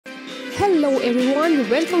Hello everyone,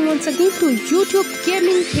 welcome once again to YouTube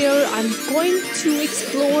Gaming. Here I'm going to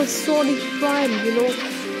explore Sonic Prime,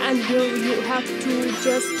 and here you have to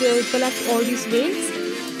just collect all these rings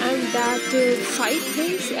and that side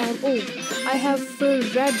rings, and I have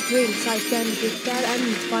red rings. I can get that, and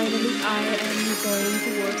finally I am going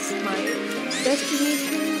towards my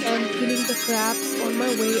destination and killing the crabs on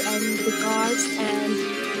my way, and the cards and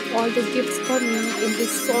all the gifts for me in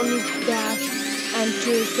this Sonic Dash and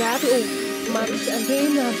to grab.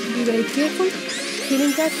 Again I have to be very careful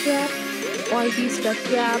killing that crab, all these red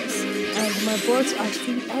crabs, and my birds are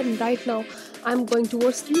free. And right now I'm going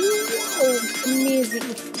towards you. Amazing.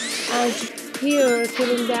 And here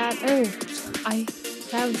killing that. I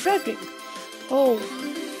have Frederick.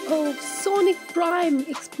 Sonic Prime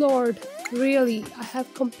explored. Really, I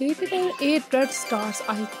have completed an 8 red stars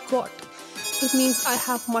I got. It means I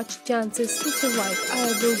have much chances to survive.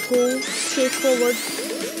 I will go straight forward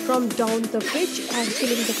from down the bridge and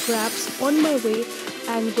killing the crabs on my way,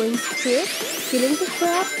 and going straight killing the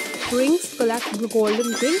crab rings, collect the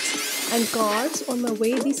golden rings and cards on my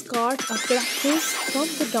way. These cards are characters from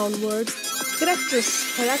the downwards,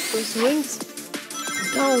 characters rings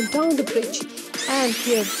down the bridge. And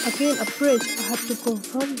here again a bridge, I have to go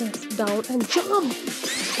from this down and jump.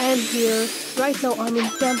 And here right now I'm in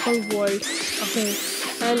temple world. Okay,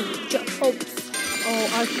 and jump.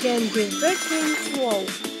 I can give red rings. Wow,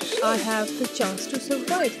 I have the chance to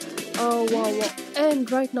survive. Wow.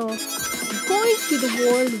 And right now going to the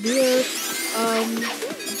world where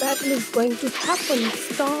battle is going to happen.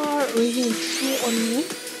 Star raining two on me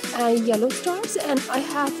and yellow stars, and I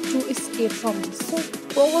have to escape from this. So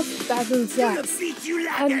both battles that,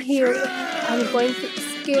 and here I'm going to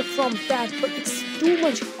escape from that, but it's too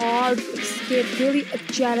much hard to escape. Really a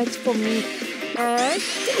challenge for me. And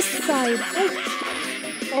this side, wait.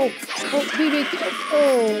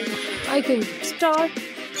 I can start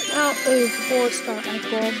now. A 4-star I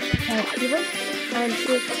got given, and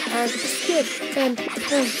escape and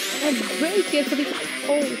very carefully.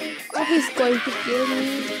 He's going to kill me.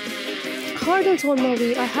 Hurdles on my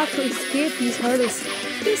way. I have to escape these hurdles.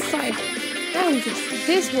 This side and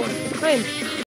this one.